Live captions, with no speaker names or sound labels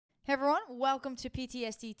Hey everyone, welcome to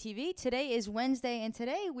PTSD TV. Today is Wednesday, and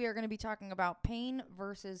today we are going to be talking about pain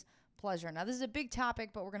versus pleasure. Now, this is a big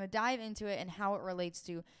topic, but we're going to dive into it and how it relates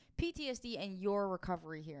to PTSD and your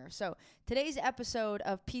recovery here. So, today's episode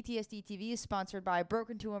of PTSD TV is sponsored by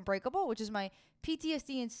Broken to Unbreakable, which is my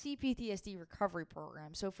PTSD and CPTSD recovery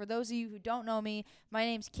program. So, for those of you who don't know me, my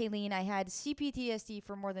name's Kayleen. I had CPTSD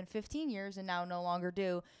for more than 15 years and now no longer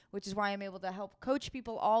do, which is why I'm able to help coach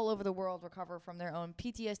people all over the world recover from their own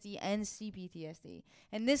PTSD and CPTSD.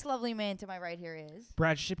 And this lovely man to my right here is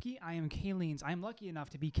Brad Shipke. I am lucky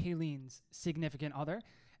enough to be Kayleen's significant other.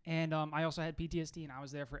 And I also had PTSD, and I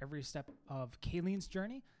was there for every step of Kayleen's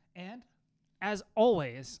journey. And as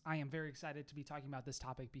always, I am very excited to be talking about this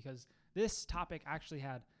topic because this topic actually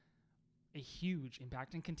had a huge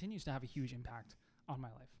impact and continues to have a huge impact on my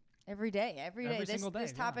life. Every day. Every single day,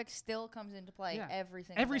 This topic still comes into play every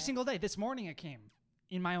single day. Every single day. This morning it came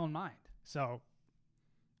in my own mind. So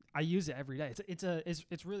I use it every day.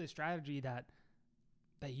 It's really a strategy that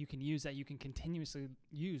you can use, that you can continuously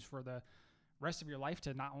use for the rest of your life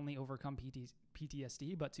to not only overcome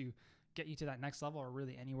PTSD, but to get you to that next level or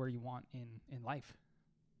really anywhere you want in life.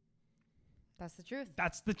 That's the truth.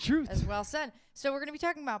 That's the truth. As well said. So we're going to be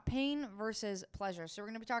talking about pain versus pleasure. So we're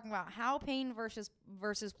going to be talking about how pain versus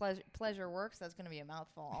pleasure works. That's going to be a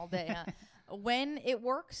mouthful all day. Huh? When it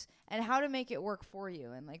works and how to make it work for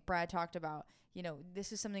you. And like Brad talked about,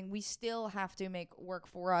 this is something we still have to make work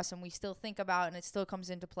for us and we still think about, and it still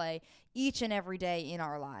comes into play each and every day in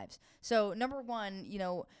our lives. So number one,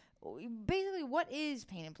 basically what is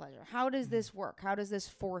pain and pleasure? How does this work? How does this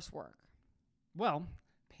force work? Well,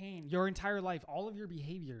 pain, your entire life, all of your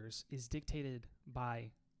behaviors is dictated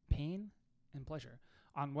by pain and pleasure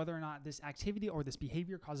on whether or not this activity or this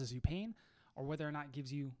behavior causes you pain or whether or not it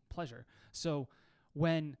gives you pleasure. So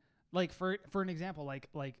when, like for an example,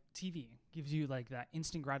 like TV gives you like that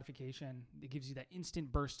instant gratification, it gives you that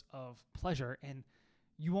instant burst of pleasure, and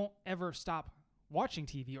you won't ever stop watching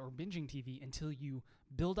TV or binging TV until you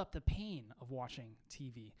build up the pain of watching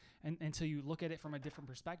TV, and until you look at it from a different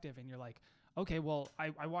perspective and you're like, okay, well,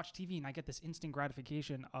 I watch TV and I get this instant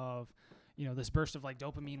gratification of, this burst of like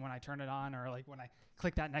dopamine when I turn it on, or like when I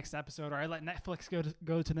click that next episode, or I let Netflix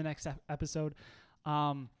go to the next episode.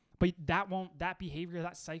 But that behavior,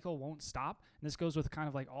 that cycle won't stop. And this goes with kind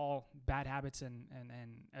of like all bad habits and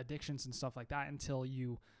addictions and stuff like that, until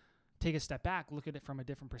you take a step back, look at it from a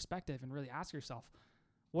different perspective, and really ask yourself,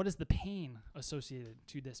 what is the pain associated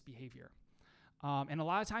to this behavior? And a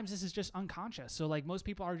lot of times this is just unconscious. So like most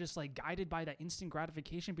people are just like guided by that instant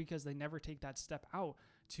gratification because they never take that step out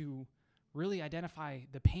to really identify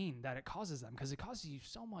the pain that it causes them, because it causes you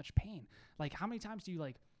so much pain. Like how many times do you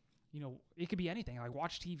it could be anything, like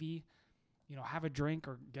watch TV, have a drink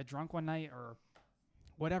or get drunk one night or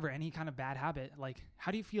whatever, any kind of bad habit. Like how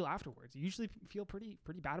do you feel afterwards? You usually feel pretty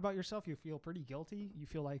bad about yourself. You feel pretty guilty. You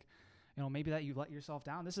feel like, maybe that you let yourself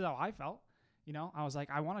down. This is how I felt. I was like,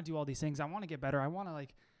 I want to do all these things. I want to get better. I want to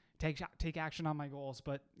like take action on my goals,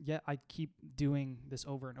 but yet I keep doing this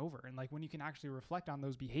over and over. And like when you can actually reflect on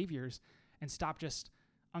those behaviors and stop just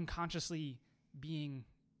unconsciously being,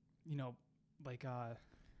 like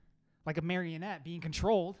a marionette being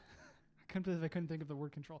controlled. I couldn't think of the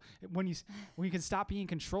word control. When you can stop being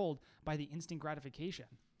controlled by the instant gratification,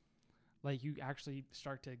 like you actually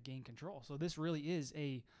start to gain control. So this really is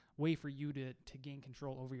a way for you to gain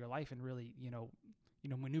control over your life and really,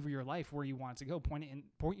 maneuver your life where you want it to go,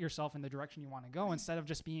 point yourself in the direction you want to go, instead of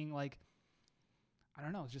just being like, I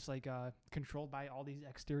don't know, just like controlled by all these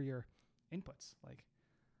exterior inputs. Like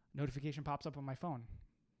notification pops up on my phone.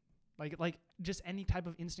 Like just any type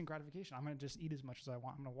of instant gratification. I'm going to just eat as much as I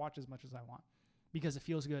want. I'm going to watch as much as I want because it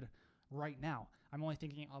feels good right now. I'm only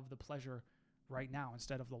thinking of the pleasure right now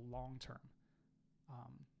instead of the long-term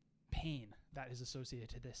pain that is associated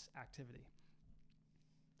to this activity.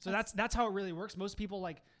 So that's how it really works. Most people,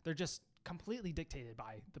 they're just completely dictated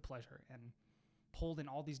by the pleasure and pulled in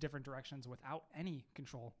all these different directions without any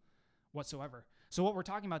control whatsoever. So what we're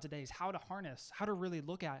talking about today is how to really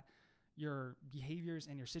look at your behaviors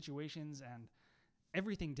and your situations and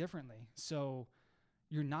everything differently. So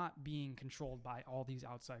you're not being controlled by all these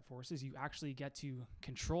outside forces. You actually get to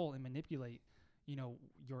control and manipulate,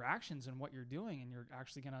 your actions and what you're doing. And you're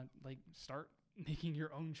actually going to start making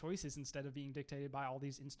your own choices instead of being dictated by all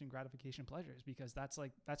these instant gratification pleasures, because that's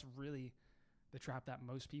really the trap that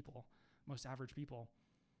most average people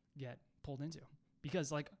get pulled into,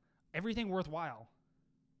 because everything worthwhile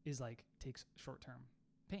is takes short-term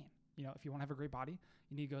pain. If you want to have a great body,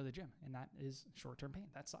 you need to go to the gym, and that is short-term pain.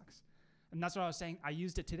 That sucks. And that's what I was saying. I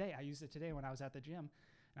used it today when I was at the gym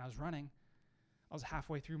and I was running. I was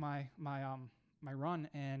halfway through my my run,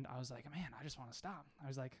 and I was like, man, I just want to stop. I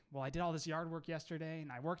was like, well, I did all this yard work yesterday,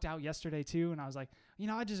 and I worked out yesterday too, and I was like,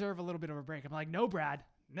 I deserve a little bit of a break. I'm like, no, Brad,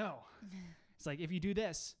 no. It's like, if you do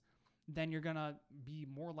this, then you're gonna be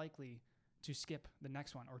more likely to skip the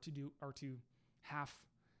next one, or to half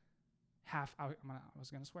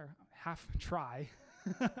try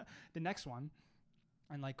the next one,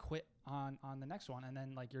 and like quit on the next one, and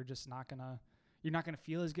then like you're not gonna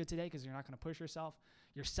feel as good today because you're not gonna push yourself.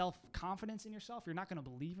 Your self-confidence in yourself, you're not gonna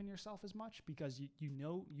believe in yourself as much because you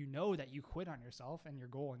know that you quit on yourself and your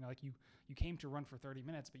goal, and like you came to run for 30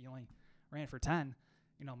 minutes but you only ran for 10.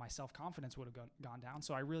 My self-confidence would have gone down.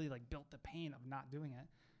 So I really like built the pain of not doing it,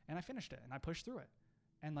 and I finished it and I pushed through it.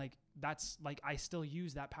 And like, that's like, I still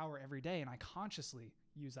use that power every day, and I consciously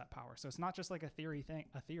use that power. So it's not just like a theory.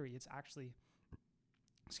 It's actually,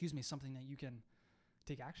 something that you can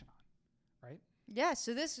take action on. Right. Yeah.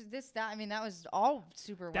 So that was all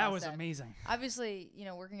super well That was said. Amazing. Obviously,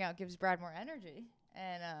 working out gives Brad more energy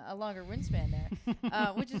and a longer wingspan there,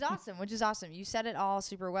 which is awesome. You said it all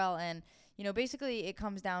super well. And, basically it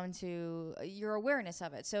comes down to your awareness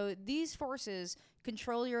of it. So these forces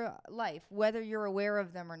control your life, whether you're aware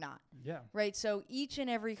of them or not. Yeah. Right. So each and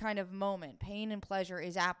every kind of moment, pain and pleasure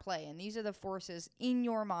is at play. And these are the forces in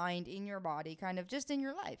your mind, in your body, kind of just in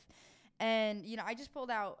your life. And, I just pulled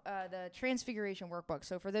out the Transfiguration Workbook.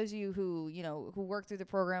 So for those of you who work through the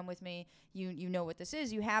program with me, you know what this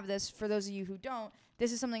is. You have this. For those of you who don't,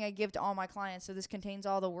 this is something I give to all my clients. So this contains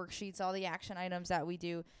all the worksheets, all the action items that we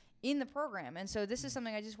do in the program. And so this is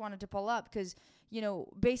something I just wanted to pull up because,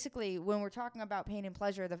 basically when we're talking about pain and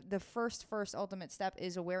pleasure, the first ultimate step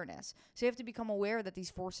is awareness. So you have to become aware that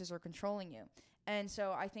these forces are controlling you. And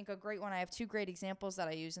so I think a great one, I have two great examples that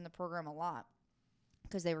I use in the program a lot,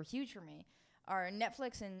 because they were huge for me, are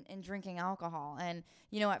Netflix and drinking alcohol. And,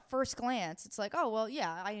 at first glance, it's like, oh, well,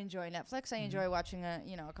 yeah, I enjoy Netflix. I enjoy watching a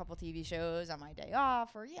couple TV shows on my day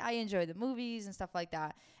off, or I enjoy the movies and stuff like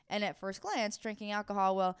that. And at first glance, drinking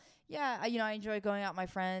alcohol, well, yeah, I enjoy going out with my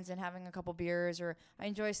friends and having a couple beers, or I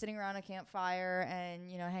enjoy sitting around a campfire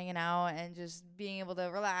and, hanging out and just being able to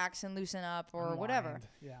relax and loosen up or Unwind. whatever.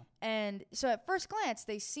 Yeah. And so at first glance,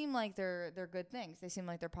 they seem like they're good things. They seem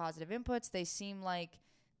like they're positive inputs. They seem like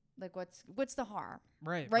what's the harm?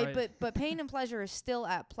 Right. But pain and pleasure is still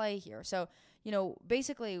at play here. So,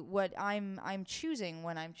 basically what I'm choosing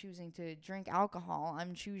when I'm choosing to drink alcohol,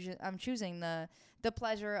 I'm choosing the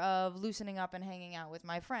pleasure of loosening up and hanging out with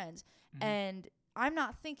my friends. Mm-hmm. And I'm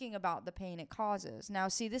not thinking about the pain it causes. Now,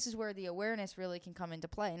 see, this is where the awareness really can come into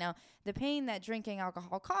play. Now, the pain that drinking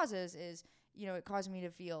alcohol causes is, it caused me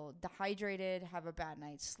to feel dehydrated, have a bad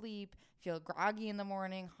night's sleep, feel groggy in the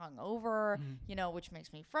morning, hungover, which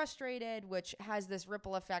makes me frustrated, which has this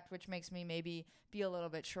ripple effect, which makes me maybe be a little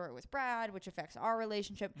bit short with Brad, which affects our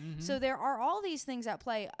relationship. Mm-hmm. So there are all these things at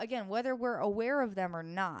play, again, whether we're aware of them or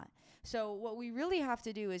not. So what we really have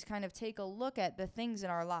to do is kind of take a look at the things in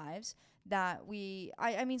our lives that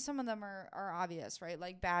I mean, some of them are obvious, right?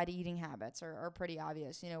 Like bad eating habits are pretty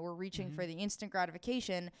obvious. We're reaching for the instant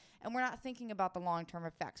gratification and we're not thinking about the long-term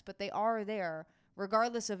effects, but they are there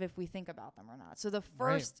regardless of if we think about them or not. So the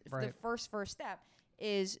first step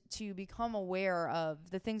is to become aware of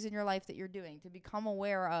the things in your life that you're doing, to become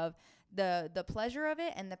aware of the pleasure of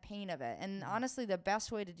it and the pain of it. And honestly, the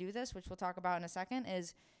best way to do this, which we'll talk about in a second,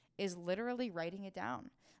 is literally writing it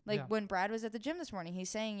down. Like when Brad was at the gym this morning, he's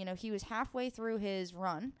saying, he was halfway through his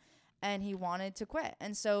run and he wanted to quit.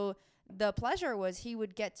 And so the pleasure was he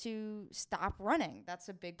would get to stop running. That's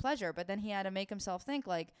a big pleasure. But then he had to make himself think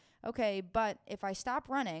like, okay, but if I stop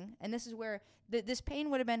running, and this is where this pain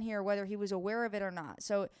would have been here whether he was aware of it or not.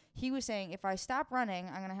 So he was saying, if I stop running,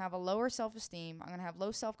 I'm going to have a lower self-esteem. I'm going to have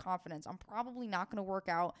low self-confidence. I'm probably not going to work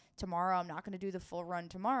out tomorrow. I'm not going to do the full run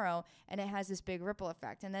tomorrow. And it has this big ripple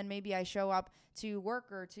effect. And then maybe I show up to work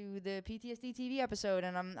or to the PTSD TV episode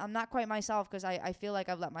and I'm not quite myself because I feel like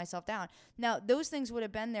I've let myself down. Now, those things would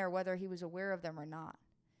have been there whether he was aware of them or not.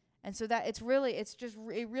 And so that it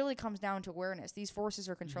really comes down to awareness. These forces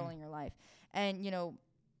are controlling your life. And,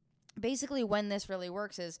 basically when this really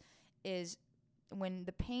works is when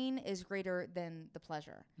the pain is greater than the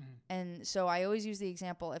pleasure. And so I always use the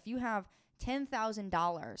example, if you have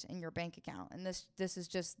 $10,000 in your bank account, and this is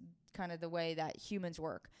just kind of the way that humans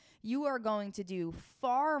work, you are going to do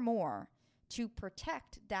far more to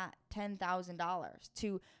protect that $10,000,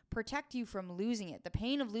 to protect you from losing it. The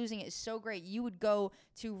pain of losing it is so great, you would go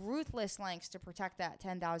to ruthless lengths to protect that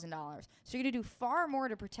 $10,000. So you're going to do far more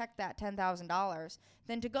to protect that $10,000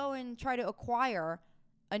 than to go and try to acquire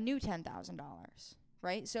a new $10,000,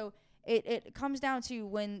 right? So it comes down to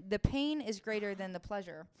when the pain is greater than the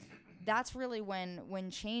pleasure, that's really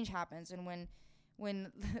when change happens and when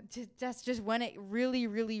when that's just when it really,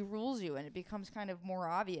 really rules you, and it becomes kind of more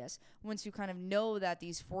obvious once you kind of know that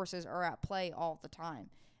these forces are at play all the time.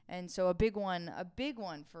 And so a big one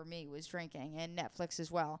for me was drinking, and Netflix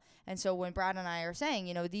as well. And so when Brad and I are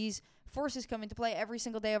saying, these forces come into play every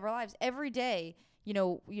single day of our lives, every day,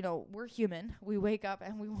 we're human. We wake up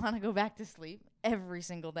and we want to go back to sleep every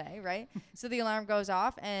single day, right? So the alarm goes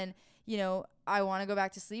off and, I want to go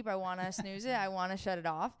back to sleep. I want to snooze it. I want to shut it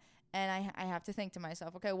off. And I have to think to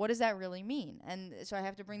myself, okay, what does that really mean? And so I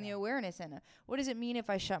have to bring the awareness in. What does it mean if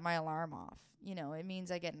I shut my alarm off? It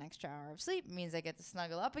means I get an extra hour of sleep. It means I get to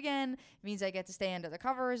snuggle up again. It means I get to stay under the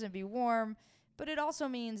covers and be warm. But it also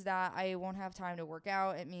means that I won't have time to work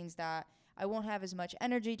out. It means that I won't have as much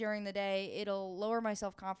energy during the day. It'll lower my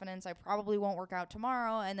self-confidence. I probably won't work out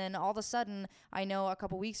tomorrow. And then all of a sudden, I know a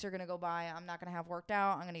couple weeks are going to go by. I'm not going to have worked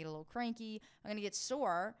out. I'm going to get a little cranky. I'm going to get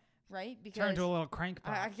sore, right? Because turn into a little crank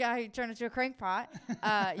pot. I turn into a crank pot.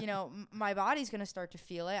 My body's going to start to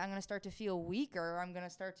feel it. I'm going to start to feel weaker. I'm going to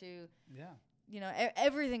start to,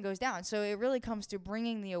 everything goes down. So it really comes to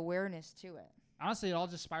bringing the awareness to it. Honestly, it all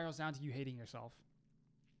just spirals down to you hating yourself.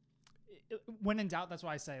 When in doubt, that's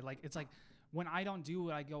why I say, it's like when I don't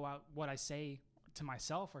do what I say to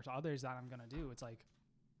myself or to others that I'm going to do, it's like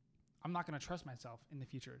I'm not going to trust myself in the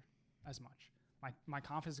future as much. My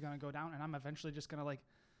confidence is going to go down, and I'm eventually just going to I'm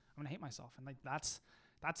going to hate myself. And that's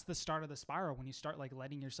the start of the spiral when you start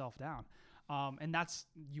letting yourself down. And that's,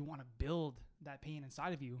 you want to build that pain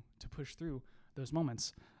inside of you to push through those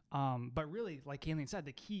moments. But really, like Kayleen said,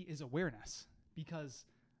 the key is awareness, because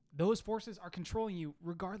those forces are controlling you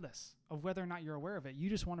regardless of whether or not you're aware of it. You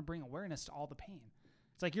just want to bring awareness to all the pain.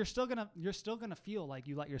 It's like you're still gonna feel like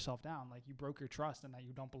you let yourself down, like you broke your trust and that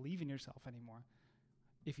you don't believe in yourself anymore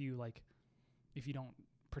if you don't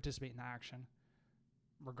participate in that action,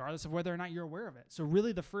 regardless of whether or not you're aware of it. So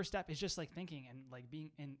really the first step is just thinking and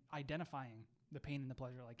being and identifying the pain and the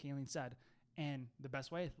pleasure, like Kayleen said. And the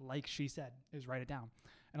best way, like she said, is write it down.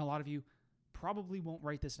 And a lot of you probably won't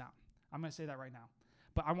write this down. I'm going to say that right now.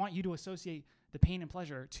 But I want you to associate the pain and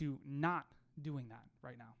pleasure to not doing that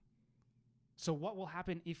right now. So what will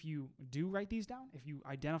happen if you do write these down? If you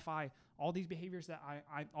identify all these behaviors that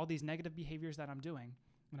all these negative behaviors that I'm doing,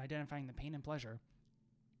 and identifying the pain and pleasure,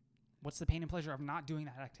 what's the pain and pleasure of not doing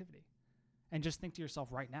that activity? And just think to yourself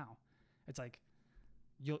right now. It's like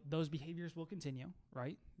those behaviors will continue,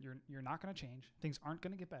 right? You're not going to change. Things aren't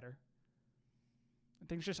going to get better.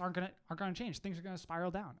 Things just aren't gonna change. Things are gonna spiral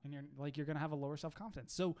down, and you're gonna have a lower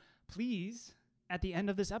self-confidence. So please, at the end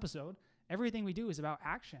of this episode, everything we do is about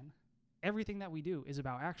action. Everything that we do is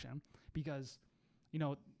about action, because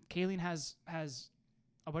Kayleen has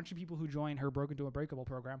a bunch of people who join her Broken to Unbreakable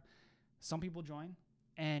program. Some people join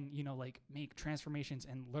and make transformations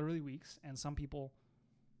in literally weeks, and some people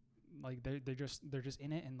they're just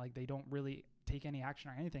in it and they don't really take any action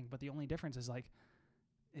or anything. But the only difference is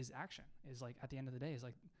action. Is at the end of the day, is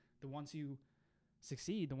the ones who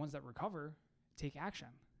succeed, the ones that recover, take action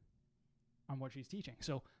on what she's teaching.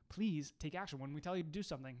 So please take action. When we tell you to do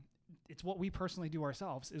something, it's what we personally do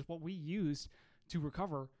ourselves, is what we use to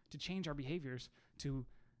recover, to change our behaviors, to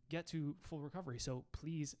get to full recovery. So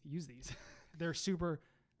please use these. They're super,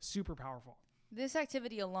 super powerful. This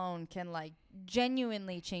activity alone can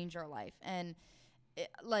genuinely change your life. And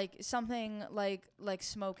something like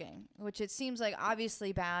smoking, which it seems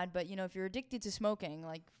obviously bad, but if you're addicted to smoking,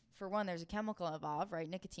 for one, there's a chemical involved, right?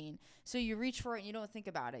 Nicotine. So you reach for it and you don't think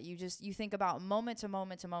about it. You think about moment to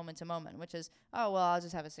moment to moment to moment, which is, oh, well, I'll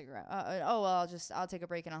just have a cigarette. I'll take a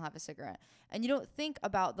break and I'll have a cigarette. And you don't think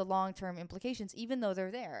about the long-term implications, even though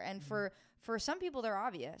they're there. And for some people, they're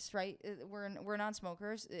obvious, right? We're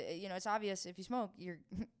non-smokers. It's obvious if you smoke, you're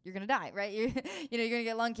gonna die, right? You're gonna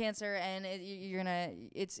get lung cancer, and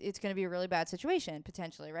it's gonna be a really bad situation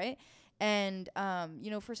potentially, right? And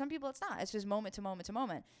for some people, it's not. It's just moment to moment to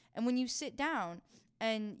moment. And when you sit down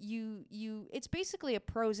and you it's basically a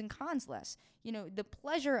pros and cons list. The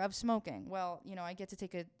pleasure of smoking. Well, I get to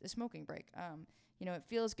take a smoking break. It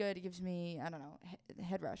feels good. It gives me, I don't know,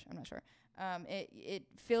 head rush. I'm not sure. It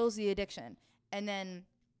fills the addiction. And then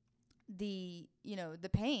the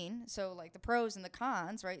pain. So the pros and the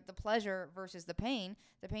cons, right? The pleasure versus the pain.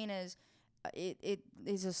 The pain is, it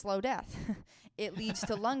is a slow death. It leads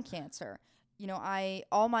to lung cancer.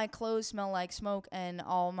 All my clothes smell like smoke, and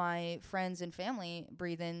all my friends and family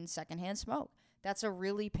breathe in secondhand smoke. That's a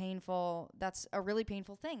really painful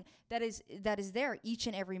thing that is there each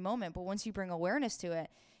and every moment. But once you bring awareness to it,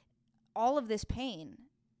 all of this pain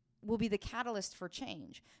will be the catalyst for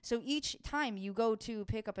change. So each time you go to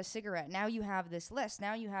pick up a cigarette, now you have this list.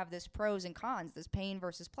 Now you have this pros and cons, this pain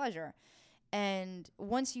versus pleasure. And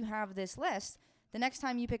once you have this list, the next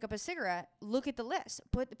time you pick up a cigarette, look at the list.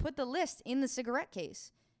 Put the list in the cigarette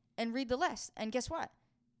case and read the list. And guess what?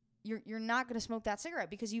 You're not going to smoke that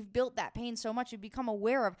cigarette because you've built that pain so much. You've become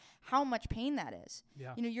aware of how much pain that is.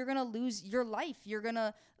 Yeah. You know, you're going to lose your life. You're going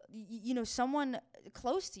to, someone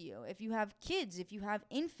close to you, if you have kids, if you have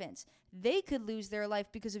infants, they could lose their life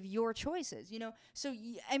because of your choices, So,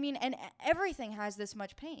 and everything has this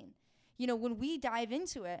much pain. When we dive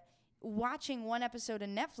into it, watching one episode of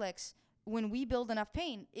Netflix, when we build enough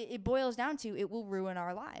pain, it boils down to it will ruin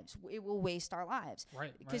our lives. It will waste our lives.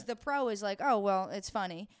 Right. Because the pro is like, oh, well, it's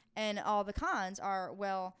funny. And all the cons are,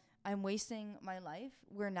 well, I'm wasting my life.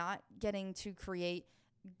 We're not getting to create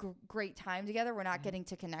great time together. We're not getting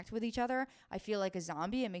to connect with each other. I feel like a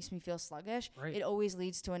zombie. It makes me feel sluggish. Right. It always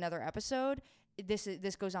leads to another episode.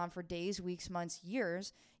 This goes on for days, weeks, months,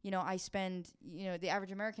 years. I spend, the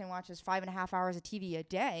average American watches 5.5 hours of TV a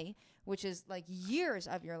day, which is like years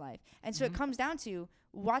of your life. And so it comes down to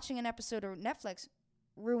watching an episode of Netflix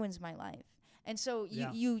ruins my life. And so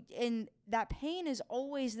and that pain is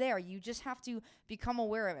always there. You just have to become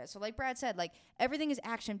aware of it. So like Brad said, like everything is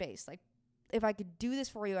action based. Like if I could do this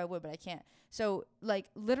for you, I would, but I can't. So like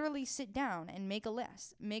literally sit down and make a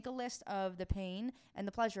list. Make a list of the pain and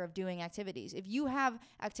the pleasure of doing activities. If you have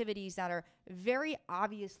activities that are very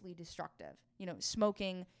obviously destructive,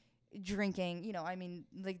 smoking, drinking,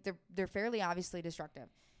 like they're fairly obviously destructive.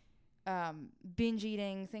 Binge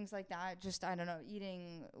eating, things like that. Just, I don't know,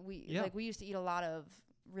 eating. We used to eat a lot of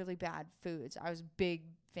really bad foods. I was a big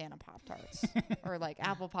fan of Pop-Tarts or like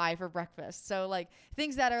apple pie for breakfast. So like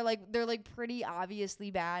things that are like, they're like pretty obviously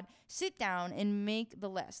bad. Sit down and make the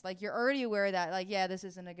list. Like you're already aware that like, yeah, this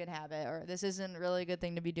isn't a good habit or this isn't really a good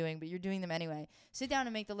thing to be doing, but you're doing them anyway. Sit down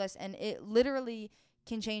and make the list, and it literally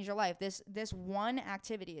can change your life. This one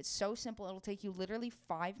activity, it's so simple. It'll take you literally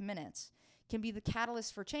 5 minutes, can be the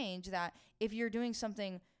catalyst for change. That if you're doing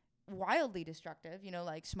something wildly destructive,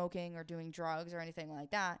 like smoking or doing drugs or anything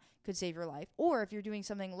like that, could save your life. Or if you're doing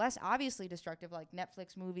something less obviously destructive, like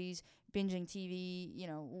Netflix movies, binging TV,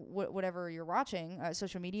 whatever you're watching,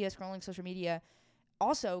 scrolling social media,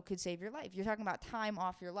 also could save your life. You're talking about time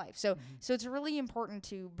off your life. So it's really important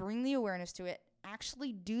to bring the awareness to it.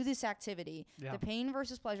 Actually do this activity. The pain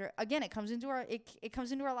versus pleasure. Again, it comes into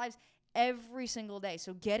our lives every single day.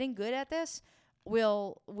 So getting good at this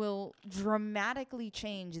will dramatically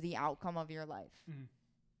change the outcome of your life.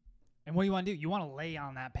 And what you want to do, you want to lay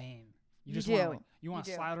on that pain. You want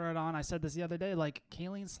to slather it on. I said this the other day, like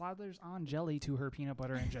Kayleen slathers on jelly to her peanut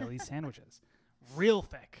butter and jelly sandwiches. Real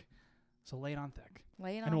thick. So lay it on thick.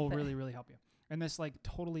 And it will really, really help you. And this like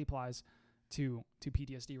totally applies to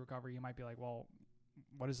PTSD recovery. You might be like, well,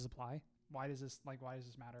 what does this apply? Why does this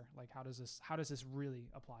matter? Like, how does this really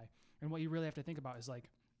apply? And what you really have to think about is like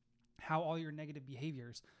how all your negative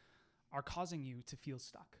behaviors are causing you to feel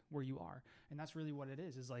stuck where you are. And that's really what it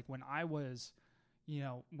is like when I was,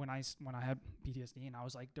 when I had PTSD and I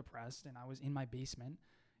was like depressed and I was in my basement,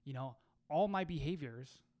 all my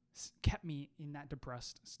behaviors kept me in that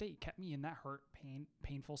depressed state, kept me in that hurt,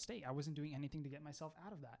 painful state. I wasn't doing anything to get myself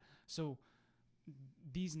out of that. So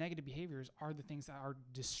these negative behaviors are the things that are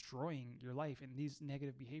destroying your life. And these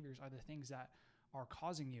negative behaviors are the things that are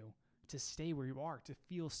causing you to stay where you are, to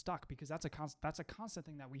feel stuck, because that's a constant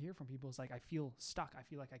thing that we hear from people is like, I feel stuck. I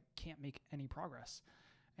feel like I can't make any progress.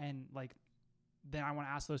 And like, then I want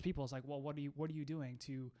to ask those people, it's like, well, what are you doing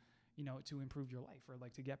to, to improve your life or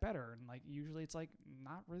like to get better? And like, usually it's like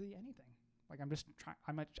not really anything. Like I'm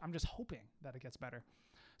just hoping that it gets better.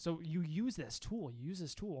 So you use this tool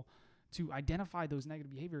to identify those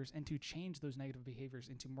negative behaviors and to change those negative behaviors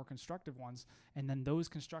into more constructive ones. And then those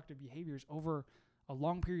constructive behaviors over a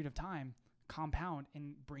long period of time compound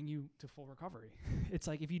and bring you to full recovery. It's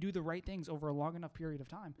like, if you do the right things over a long enough period of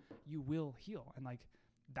time, you will heal. And like,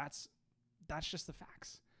 that's just the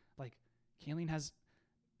facts. Like Kayleen has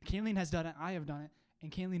done it. I have done it.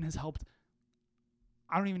 And Kayleen has helped.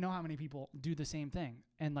 I don't even know how many people do the same thing.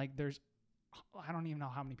 And like, I don't even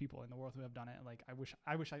know how many people in the world who have done it. Like, I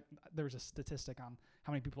wish there was a statistic on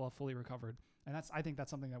how many people have fully recovered. And I think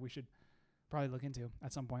that's something that we should probably look into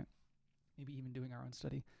at some point. Maybe even doing our own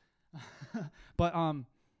study. But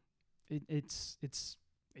it's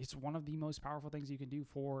one of the most powerful things you can do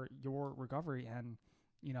for your recovery. And,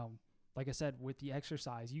 like I said, with the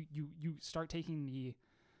exercise, you start taking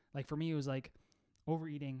like for me, it was like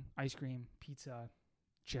overeating, ice cream, pizza,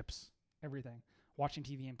 chips, everything, watching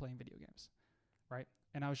TV and playing video games. Right.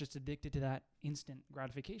 And I was just addicted to that instant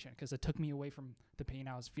gratification because it took me away from the pain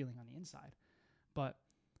I was feeling on the inside. But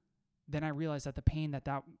then I realized that the pain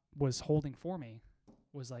that was holding for me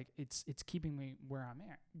was like, it's keeping me where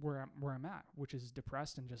I'm at, which is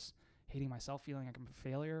depressed and just hating myself, feeling like I'm a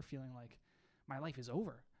failure, feeling like my life is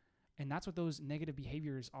over. And that's what those negative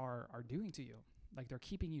behaviors are doing to you. Like they're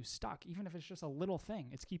keeping you stuck. Even if it's just a little thing,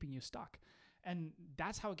 it's keeping you stuck. And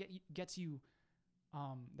that's how it gets you.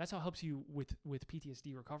 That's how it helps you with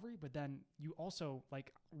PTSD recovery. But then you also,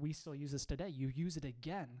 like, we still use this today. You use it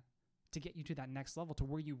again to get you to that next level, to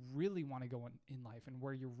where you really want to go in life, and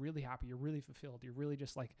where you're really happy, you're really fulfilled, you're really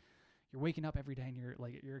just like, you're waking up every day and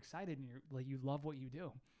you're excited and you're like, you love what you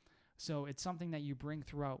do. So it's something that you bring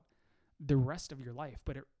throughout the rest of your life,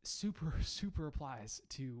 but it super, super applies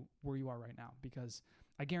to where you are right now, because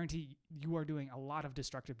I guarantee you are doing a lot of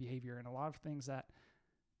destructive behavior and a lot of things that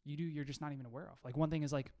you do, you're just not even aware of. Like one thing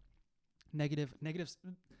is like negatives.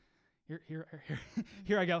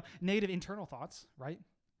 Here I go. Negative internal thoughts, right?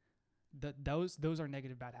 Those are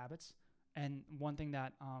negative bad habits. And one thing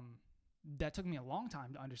that that took me a long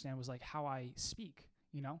time to understand was like how I speak,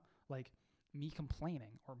 like me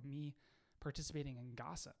complaining or me participating in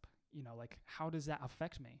gossip, like how does that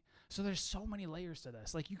affect me? So there's so many layers to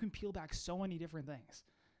this. Like you can peel back so many different things.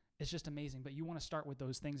 It's just amazing. But you want to start with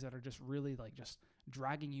those things that are just really like just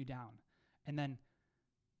dragging you down. And then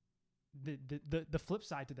the flip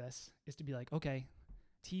side to this is to be like, okay,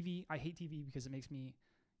 TV, I hate TV because it makes me,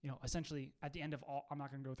 essentially at the end of all, I'm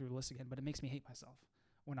not going to go through the list again, but it makes me hate myself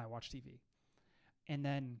when I watch TV. And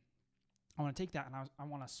then I want to take that and I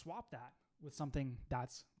want to swap that with something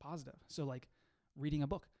that's positive. So like reading a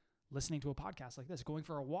book, listening to a podcast like this, going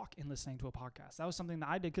for a walk and listening to a podcast. That was something that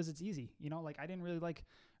I did because it's easy. Like I didn't really like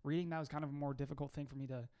reading. That was kind of a more difficult thing for me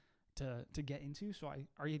to get into. So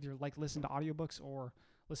I either like listen to audiobooks or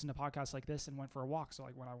listen to podcasts like this and went for a walk. So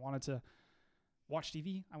like when I wanted to watch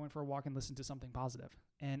TV, I went for a walk and listened to something positive.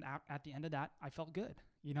 And at the end of that, I felt good,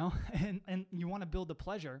 and you want to build the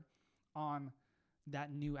pleasure on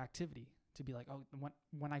that new activity to be like, oh,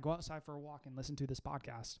 when I go outside for a walk and listen to this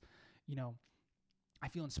podcast, I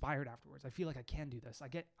feel inspired afterwards. I feel like I can do this. I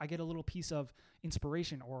get a little piece of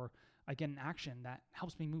inspiration, or I get an action that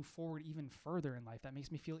helps me move forward even further in life, that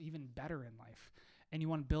makes me feel even better in life. And you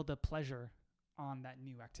want to build the pleasure on that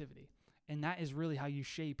new activity. And that is really how you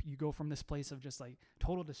go from this place of just like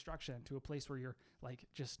total destruction to a place where you're like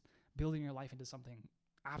just building your life into something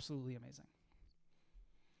absolutely amazing.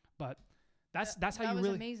 But that's how you really. That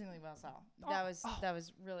was amazingly well said. That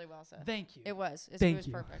was really well said. Thank you. It was. It was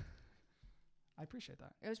perfect. I appreciate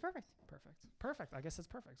that. It was perfect. Perfect. I guess it's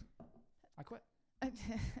perfect. I quit.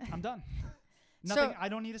 I'm done. Nothing. So, I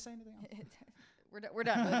don't need to say anything else. We're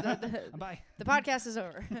done. Bye. The podcast is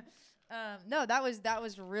over. No, that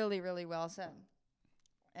was really, really well said.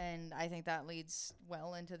 And I think that leads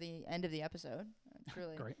well into the end of the episode.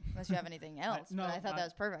 Truly. Great. Unless you have anything else. No, but I thought that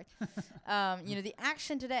was perfect. The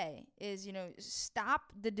action today is,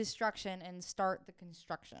 stop the destruction and start the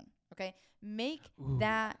construction. Okay? Make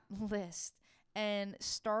that list and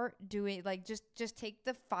start doing, like, just take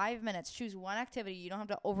the 5 minutes. Choose one activity. You don't have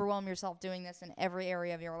to overwhelm yourself doing this in every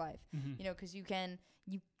area of your life. Mm-hmm. Because you can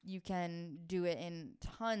do it in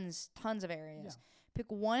tons of areas. Yeah. Pick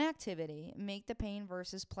one activity, make the pain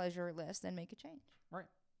versus pleasure list, and make a change. Right.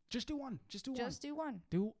 Just do one.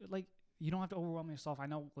 You don't have to overwhelm yourself. I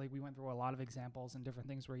know, like, we went through a lot of examples and different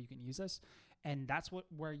things where you can use this, and that's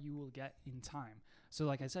where you will get in time. So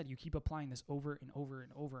like I said, you keep applying this over and over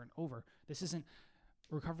and over and over.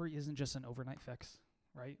 Recovery isn't just an overnight fix,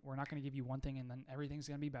 right? We're not going to give you one thing and then everything's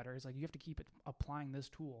going to be better. It's like you have to keep applying this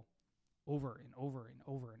tool over and over and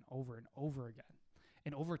over and over and over again.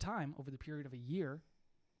 And over time, over the period of a year,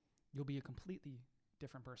 you'll be a completely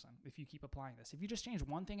different person if you keep applying this. If you just change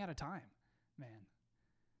one thing at a time, man,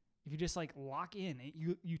 if you just like lock in,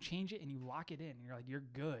 you change it and you lock it in, and you're like, you're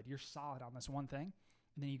good, you're solid on this one thing,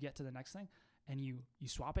 and then you get to the next thing, and you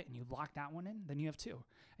swap it and you lock that one in, then you have two.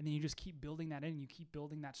 And then you just keep building that in, you keep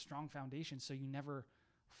building that strong foundation so you never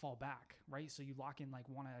fall back, right? So you lock in like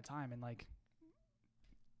one at a time, and like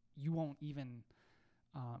you won't even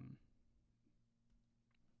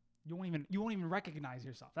recognize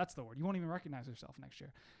yourself. That's the word. You won't even recognize yourself next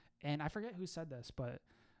year. And I forget who said this, but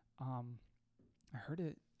I heard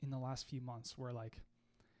it in the last few months where like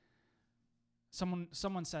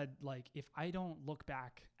someone said, like, if I don't look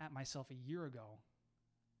back at myself a year ago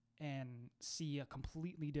and see a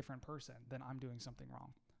completely different person, then I'm doing something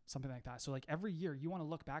wrong. Something like that. So like every year you want to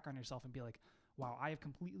look back on yourself and be like, wow, I have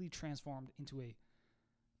completely transformed into a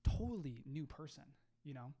totally new person,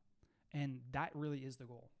 and that really is the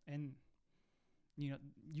goal. And,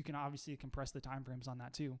 you can obviously compress the time frames on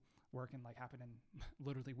that too, where it can like happen in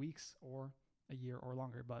literally weeks or a year or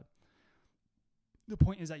longer. But the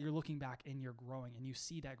point is that you're looking back and you're growing and you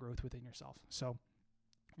see that growth within yourself. So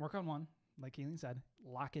work on one, like Kayleen said,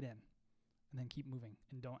 lock it in. and then keep moving,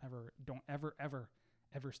 and don't ever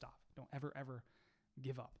stop. Don't ever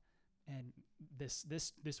give up. And this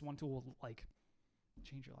one tool will like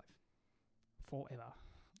change your life forever.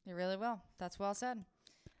 It really will. That's well said.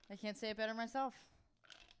 I can't say it better myself.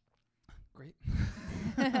 Great.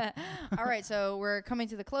 All right, so we're coming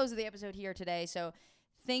to the close of the episode here today. So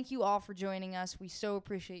thank you all for joining us. We so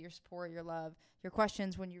appreciate your support, your love, your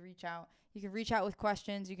questions when you reach out. You can reach out with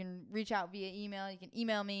questions. You can reach out via email. You can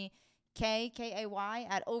email me, Kay,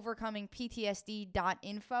 at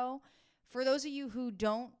overcomingptsd.info. For those of you who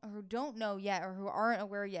don't know yet or who aren't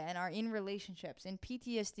aware yet and are in relationships, in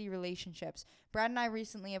PTSD relationships, Brad and I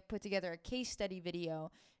recently have put together a case study video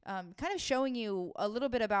kind of showing you a little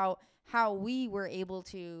bit about how we were able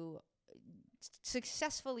to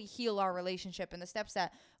successfully heal our relationship and the steps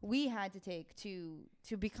that we had to take to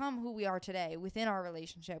become who we are today within our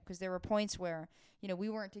relationship, because there were points where, you know, we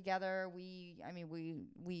weren't together. We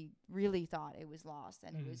really thought it was lost,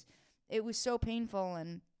 and it was so painful.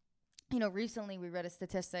 And you know, recently we read a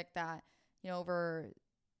statistic that, you know, over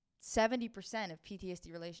 70% of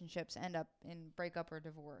PTSD relationships end up in breakup or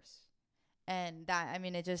divorce. And that, I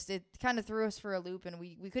mean, it kind of threw us for a loop, and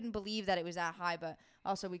we couldn't believe that it was that high, but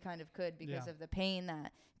also we kind of could because of the pain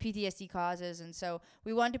that PTSD causes. And so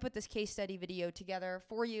we wanted to put this case study video together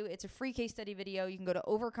for you. It's a free case study video. You can go to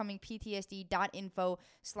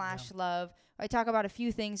overcomingptsd.info/love. I talk about a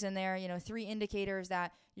few things in there, you know, 3 indicators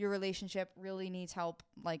that your relationship really needs help,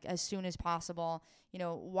 like as soon as possible. You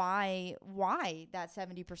know, why that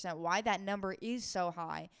 70%, why that number is so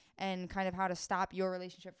high, and kind of how to stop your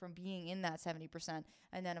relationship from being in that 70%.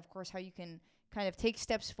 And then, of course, how you can kind of take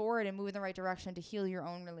steps forward and move in the right direction to heal your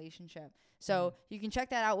own relationship. So you can check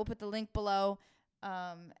that out. We'll put the link below.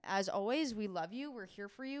 As always, we love you. We're here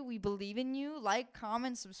for you. We believe in you. Like,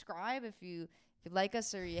 comment, subscribe. If you like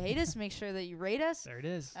us or you hate us, make sure that you rate us. There it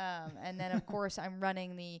is. And then, of course, I'm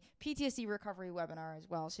running the PTSD recovery webinar as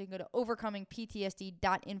well. So you can go to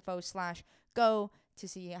overcomingptsd.info/go to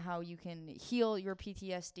see how you can heal your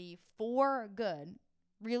PTSD for good,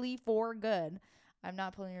 really for good. I'm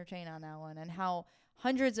not pulling your chain on that one. And how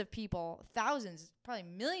hundreds of people, thousands, probably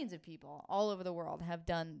millions of people all over the world have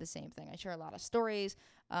done the same thing. I share a lot of stories,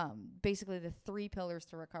 basically the 3 pillars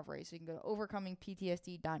to recovery. So you can go to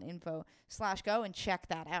overcomingptsd.info/go and check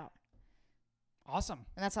that out. Awesome.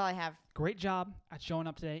 And that's all I have. Great job at showing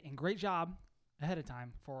up today, and great job ahead of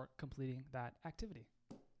time for completing that activity.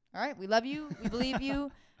 All right. We love you. We believe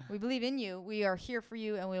you. We believe in you. We are here for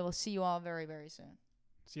you, and we will see you all very, very soon.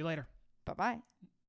 See you later. Bye-bye.